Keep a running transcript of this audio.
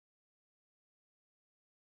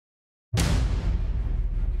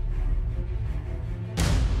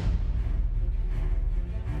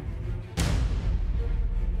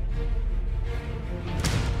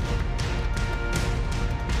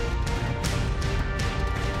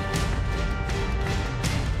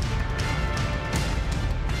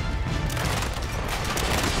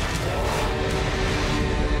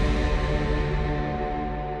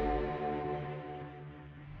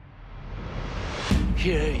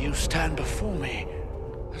you stand before me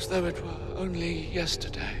as though it were only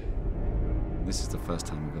yesterday. This is the first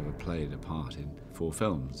time I've ever played a part in 4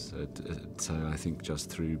 films, so I think just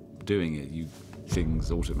through doing it,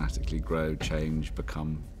 things automatically grow, change,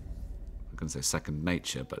 become, I'm going to say second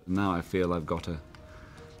nature, but now I feel I've got a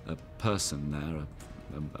person there,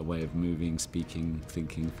 a way of moving, speaking,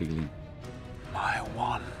 thinking, feeling. My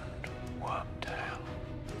wand, Wormtail.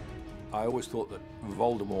 I always thought that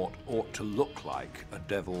Voldemort ought to look like a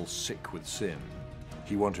devil sick with sin.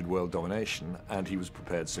 He wanted world domination, and he was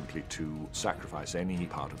prepared simply to sacrifice any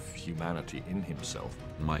part of humanity in himself.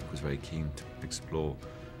 Mike was very keen to explore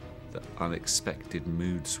the unexpected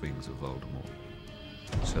mood swings of Voldemort.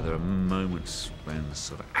 So there are moments when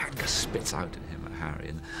sort of anger spits out at him, at Harry,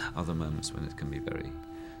 and other moments when it can be very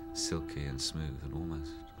silky and smooth and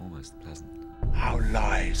almost pleasant. How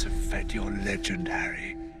lies have fed your legend,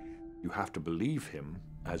 Harry. You have to believe him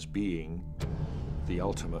as being the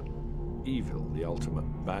ultimate evil, the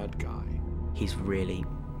ultimate bad guy. He's really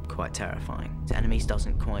quite terrifying. His enemies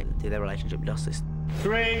doesn't quite do their relationship justice.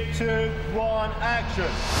 3, 2, 1, action!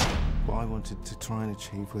 What I wanted to try and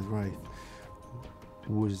achieve with Wraith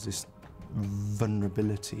was this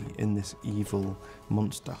vulnerability in this evil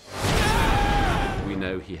monster. We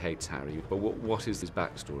know he hates Harry, but what is his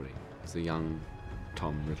backstory as a young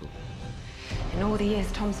Tom Riddle? In all the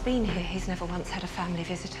years Tom's been here, he's never once had a family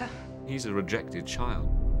visitor. He's a rejected child,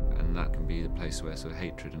 and that can be the place where sort of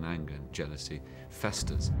hatred and anger and jealousy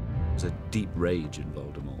festers. There's a deep rage in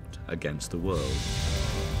Voldemort against the world.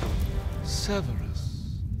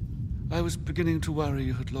 Severus, I was beginning to worry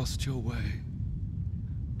you had lost your way.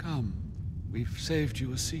 Come, we've saved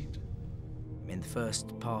you a seat. In the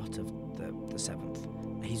first part of the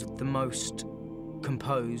 7th, he's the most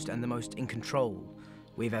composed and the most in control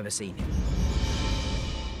we've ever seen him.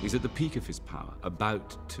 He's at the peak of his power,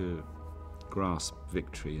 about to grasp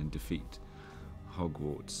victory and defeat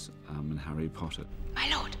Hogwarts and Harry Potter. My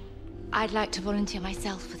lord, I'd like to volunteer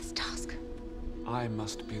myself for this task. I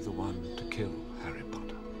must be the one to kill Harry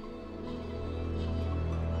Potter.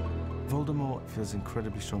 Voldemort feels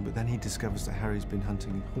incredibly strong, but then he discovers that Harry's been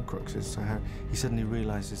hunting Horcruxes, so he suddenly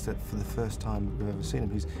realises that for the first time we've ever seen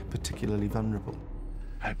him, he's particularly vulnerable.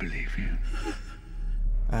 I believe you.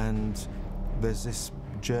 And there's this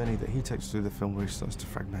journey that he takes through the film where he starts to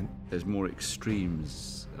fragment. There's more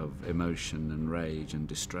extremes of emotion and rage and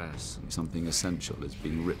distress, and something essential is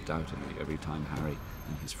being ripped out of you every time Harry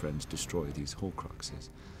and his friends destroy these Horcruxes.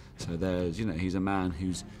 So there's, he's a man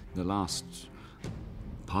who's, the last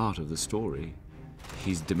part of the story,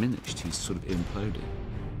 he's diminished, he's sort of imploded.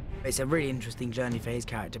 It's a really interesting journey for his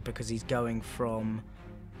character because he's going from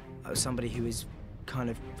somebody who is kind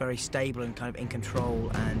of very stable and kind of in control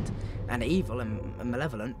and evil and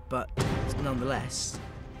malevolent, but nonetheless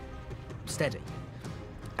steady.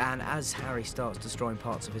 And as Harry starts destroying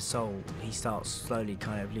parts of his soul, he starts slowly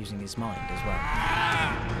kind of losing his mind as well.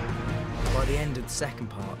 By the end of the second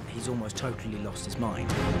part, he's almost totally lost his mind.